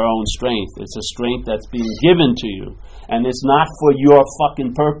not your own strength. It's a strength that's being given to you. And it's not for your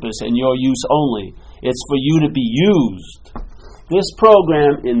fucking purpose and your use only. It's for you to be used. This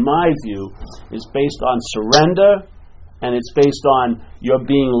program, in my view, is based on surrender. And it's based on you're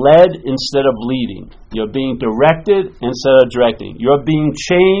being led instead of leading. You're being directed instead of directing. You're being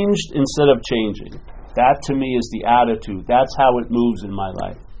changed instead of changing. That to me is the attitude. That's how it moves in my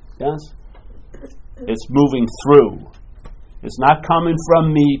life. Yes? It's moving through. It's not coming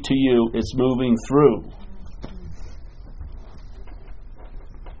from me to you. It's moving through.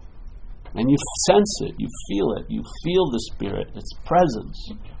 And you sense it, you feel it, you feel the Spirit, its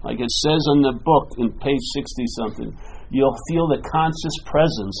presence. Like it says in the book, in page 60-something, you'll feel the conscious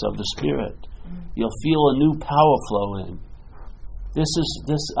presence of the Spirit. You'll feel a new power flow in.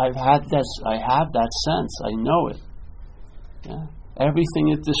 I have that sense, I know it. Yeah? Everything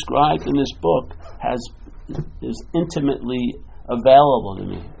it described in this book is intimately available to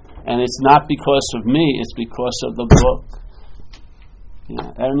me. And it's not because of me, it's because of the book.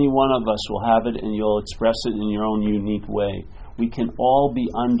 Any one of us will have it, and you'll express it in your own unique way. We can all be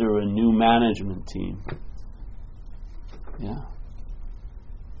under a new management team. Yeah.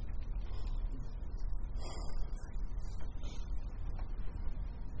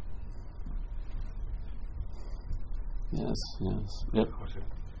 Yes. Yep.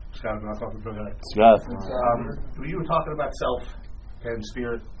 Scott, I'm not talking about that. Scott. You were talking about self and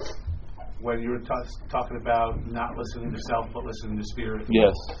spirit when you were talking about not listening to self but listening to spirit.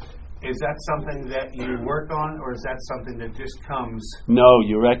 Yes. Is that something that you work on, or is that something that just comes? No,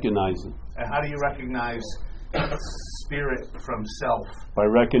 you recognize it. And how do you recognize spirit from self? By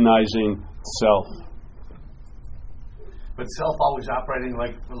recognizing self. But self always operating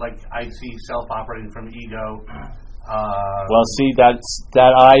like I see self operating from ego. Well, see, that's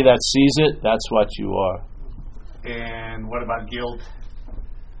that eye that sees it, that's what you are. And what about guilt?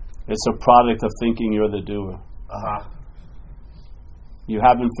 It's a product of thinking you're the doer. You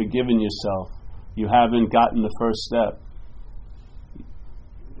haven't forgiven yourself. You haven't gotten the first step.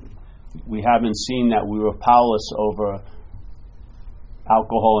 We haven't seen that we were powerless over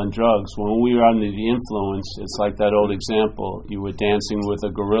alcohol and drugs. When we were under the influence, it's like that old example. You were dancing with a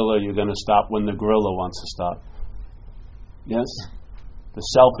gorilla, you're going to stop when the gorilla wants to stop. Yes? The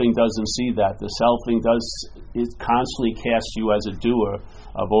selfing doesn't see that. The selfing it constantly casts you as a doer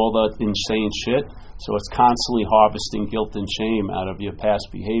of all the insane shit. So it's constantly harvesting guilt and shame out of your past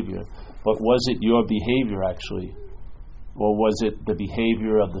behavior. But was it your behavior actually? Or was it the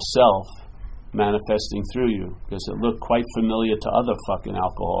behavior of the self manifesting through you? Because it looked quite familiar to other fucking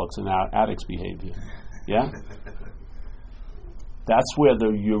alcoholics and addicts' behavior. Yeah? That's where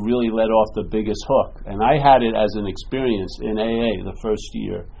you really let off the biggest hook. And I had it as an experience in AA the first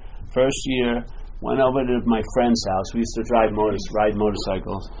year. First year, went over to my friend's house. We used to ride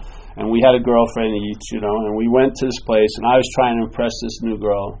motorcycles. And we had a girlfriend each, and we went to this place, and I was trying to impress this new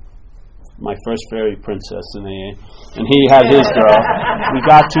girl, my first fairy princess in AA. And he had his girl. We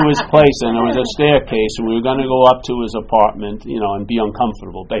got to his place, and there was a staircase, and we were going to go up to his apartment, and be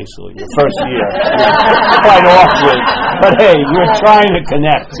uncomfortable, basically, the first year. Quite awkward. But hey, we were trying to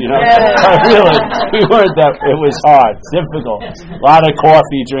connect, But really, we weren't that, it was hard, difficult. A lot of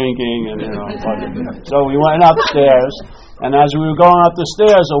coffee drinking, and, So we went upstairs, and as we were going up the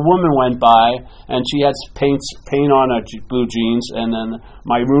stairs, a woman went by, and she had paint on her blue jeans, and then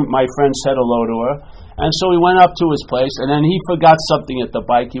my friend said hello to her. And so we went up to his place, and then he forgot something at the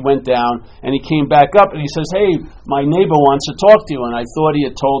bike. He went down, and he came back up, and he says, "Hey, my neighbor wants to talk to you." And I thought he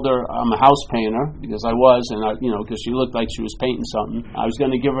had told her I'm a house painter, because I was, and because she looked like she was painting something. I was going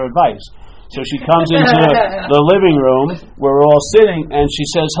to give her advice. So she comes into the living room where we're all sitting, and she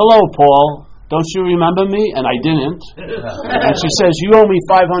says, "Hello, Paul. Don't you remember me?" And I didn't. And she says, "You owe me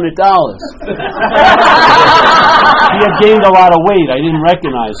 $500. She had gained a lot of weight. I didn't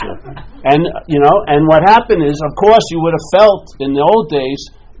recognize her. And what happened is, of course, you would have felt in the old days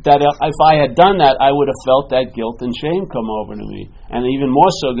that if I had done that, I would have felt that guilt and shame come over to me. And even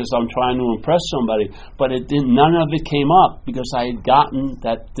more so because I'm trying to impress somebody. But none of it came up because I had gotten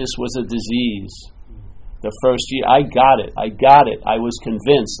that this was a disease. The first year, I got it. I was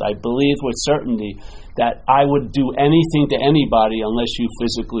convinced. I believed with certainty that I would do anything to anybody unless you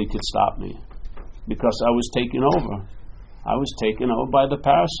physically could stop me. Because I was taken over. I was taken over by the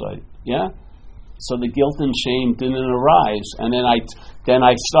parasite. Yeah? So the guilt and shame didn't arise. And then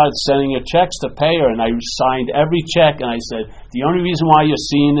I started sending her checks to pay her, and I signed every check, and I said, "The only reason why you're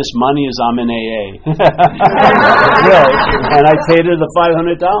seeing this money is I'm in AA." Really. And I paid her the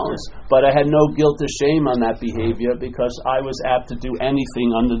 $500. But I had no guilt or shame on that behavior because I was apt to do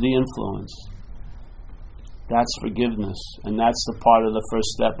anything under the influence. That's forgiveness. And that's the part of the first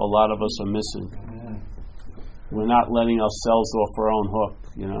step a lot of us are missing. We're not letting ourselves off our own hook,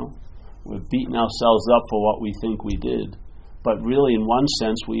 We're beating ourselves up for what we think we did. But really, in one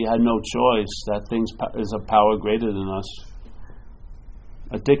sense, we had no choice. That thing is a power greater than us.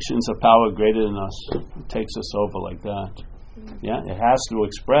 Addiction's a power greater than us. It takes us over like that. Yeah, it has to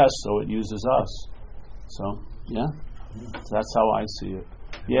express, so it uses us. So, yeah, that's how I see it.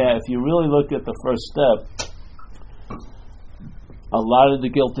 Yeah, if you really look at the first step, a lot of the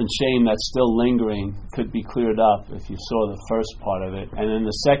guilt and shame that's still lingering could be cleared up if you saw the first part of it. And then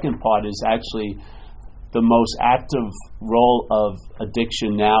the second part is actually the most active role of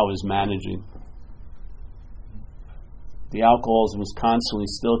addiction now is managing. The alcoholism is constantly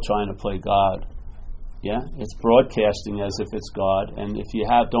still trying to play God. Yeah? It's broadcasting as if it's God. And if you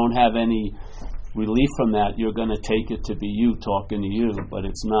don't have any relief from that, you're going to take it to be you talking to you, but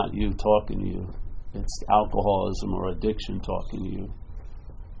it's not you talking to you. It's alcoholism or addiction talking to you.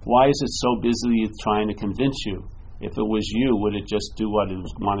 Why is it so busy trying to convince you? If it was you, would it just do what it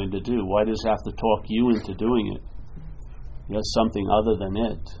was wanting to do? Why does it have to talk you into doing it? There's something other than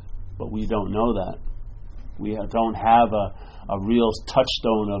it, but we don't know that. We don't have a real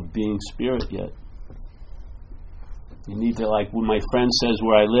touchstone of being spirit yet. You need to, like when my friend says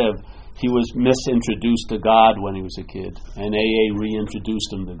where I live, he was misintroduced to God when he was a kid, and AA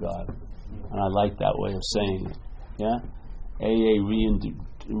reintroduced him to God. And I like that way of saying it. Yeah? AA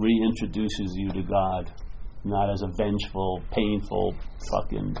reintroduces you to God, not as a vengeful, painful,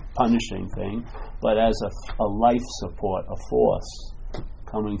 fucking punishing thing, but as a life support, a force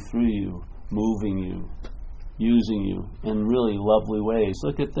coming through you, moving you, using you in really lovely ways.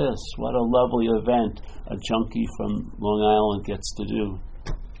 Look at this. What a lovely event a junkie from Long Island gets to do.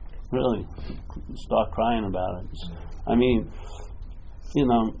 Really. Start crying about it. I mean,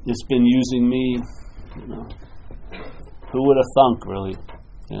 it's been using me, who would have thunk, really?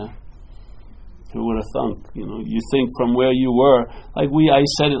 Yeah. Who would have thunk? You think from where you were, like I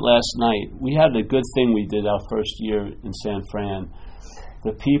said it last night, we had a good thing we did our first year in San Fran.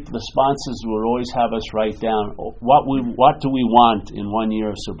 The sponsors would always have us write down what do we want in 1 year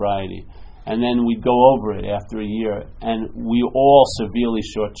of sobriety, and then we'd go over it after a year, and we all severely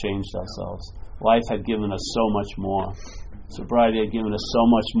shortchanged ourselves. Life had given us so much more. Sobriety had given us so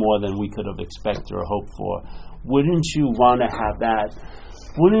much more than we could have expected or hoped for. Wouldn't you want to have that?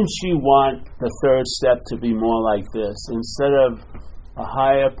 Wouldn't you want the third step to be more like this? Instead of a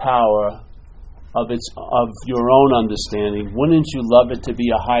higher power of your own understanding, wouldn't you love it to be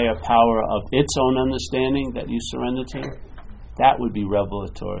a higher power of its own understanding that you surrender to? That would be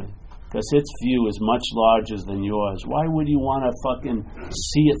revelatory, because its view is much larger than yours. Why would you want to fucking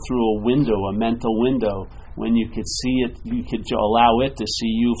see it through a window, a mental window, when you could see it, you could allow it to see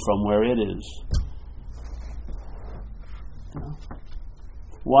you from where it is?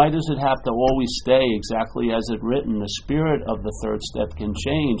 Why does it have to always stay exactly as it's written? The spirit of the third step can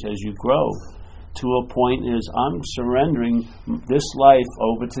change as you grow to a point is, I'm surrendering this life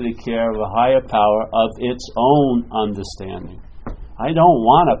over to the care of a higher power of its own understanding. I don't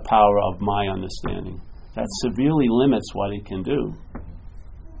want a power of my understanding. That severely limits what it can do.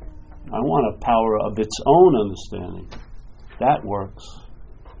 I want a power of its own understanding. That works.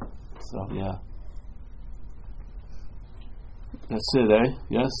 So, yeah. That's it, eh?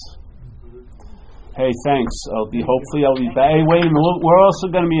 Yes? Hey, thanks. Hopefully I'll be back. Hey, wait, we're also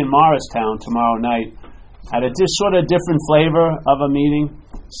going to be in Morristown tomorrow night at a sort of different flavor of a meeting,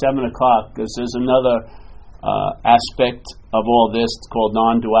 7 o'clock, because there's another aspect of all this called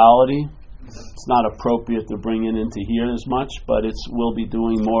non-duality. It's not appropriate to bring it into here as much, but we'll be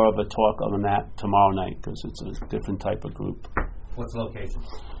doing more of a talk on that tomorrow night, because it's a different type of group. What's the location?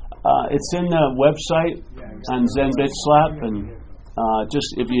 It's in the website on Zen Bitch Slap, and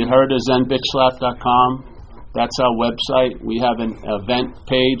just if you heard of zenbitchslap.com, that's our website. We have an event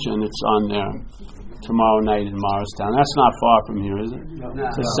page, and it's on there tomorrow night in Morristown. That's not far from here, is it?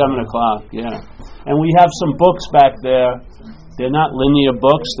 It's at 7 o'clock, yeah. And we have some books back there. They're not linear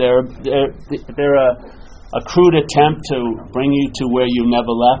books. They're a crude attempt to bring you to where you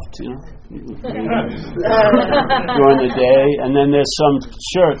never left, during the day. And then there's some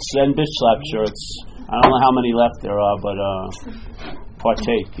shirts, Zen Bitch Slap shirts. I don't know how many left there are, but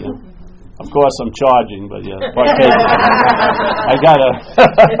partake, yeah. Of course, I'm charging, but yeah, partake. I gotta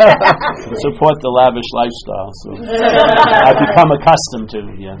support the lavish lifestyle, so I've become accustomed to,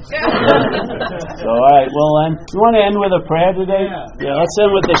 yeah. So, all right, well, then, you want to end with a prayer today? Yeah, let's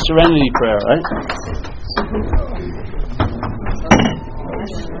end with the serenity prayer, right?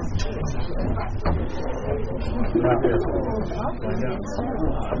 Come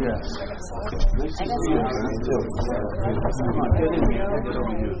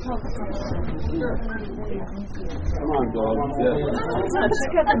on, dog.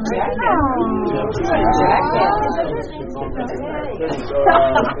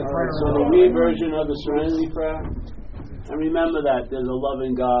 So the we version of the serenity prayer. And remember that there's a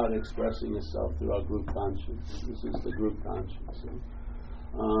loving God expressing Himself through our group conscience. This is the group conscience.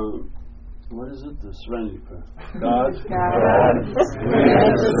 What is it? The serenity prayer. God, grant us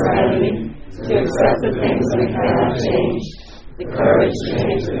the serenity to accept the things we cannot change, the courage to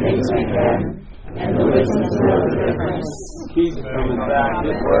change the things we can, and the wisdom to know the difference. Keep coming back.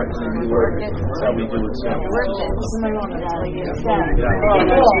 It works and we work it. That's how we do it. Good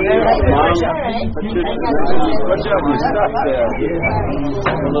job. You're stuck there.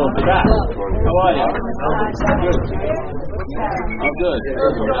 A little fat. How are you? Good. I'm good.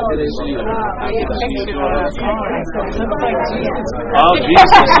 Happy to see you. Happy to see you. Oh,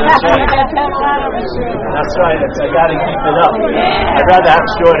 Jesus, that's right. That's right. I got to keep it up. I'd rather have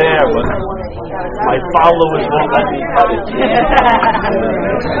short hair, but my followers won't let me cut it.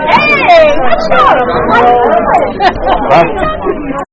 Hey, what's up?